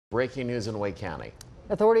Breaking news in Wake County.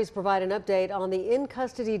 Authorities provide an update on the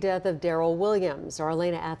in-custody death of Darryl Williams. Our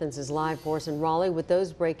Elena Athens is live for us in Raleigh with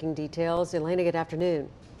those breaking details. Elena, good afternoon.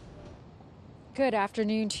 Good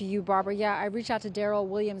afternoon to you, Barbara. Yeah, I reached out to Darryl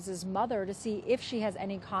Williams' mother to see if she has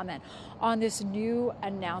any comment on this new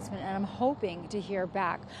announcement, and I'm hoping to hear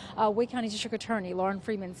back. Wake County District Attorney Lorrin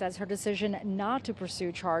Freeman says her decision not to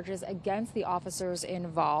pursue charges against the officers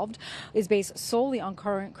involved is based solely on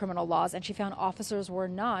current criminal laws, and she found officers were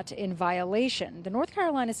not in violation. The North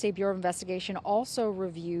Carolina State Bureau of Investigation also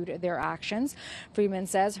reviewed their actions. Freeman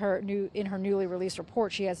says in her newly released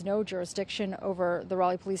report, she has no jurisdiction over the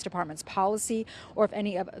Raleigh Police Department's policy or if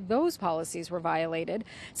any of those policies were violated.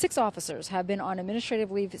 6 officers have been on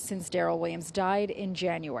administrative leave since Darryl Williams died in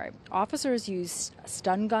January. Officers used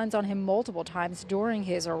stun guns on him multiple times during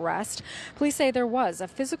his arrest. Police say there was a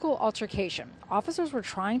physical altercation. Officers were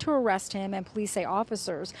trying to arrest him, and police say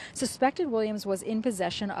officers suspected Williams was in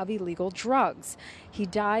possession of illegal drugs. He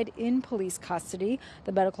died in police custody.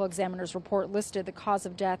 The medical examiner's report listed the cause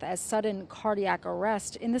of death as sudden cardiac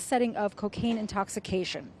arrest in the setting of cocaine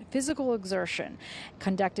intoxication, physical exertion,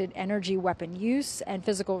 conducted energy weapon use, and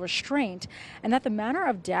physical restraint, and that the manner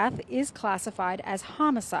of death is classified as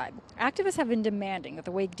homicide. Activists have been demanding that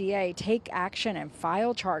the Wake DA take action and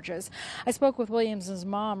file charges. I spoke with Williams'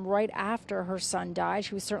 mom right after her son died.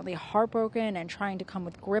 She was certainly heartbroken and trying to come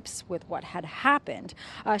with grips with what had happened.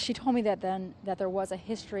 She told me that there was a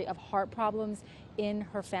history of heart problems in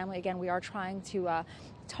her family. Again, we are trying to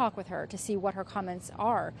talk with her to see what her comments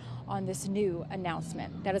are on this new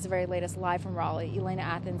announcement. That is the very latest live from Raleigh. Elena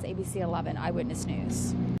Athens, ABC 11 Eyewitness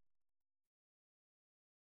News.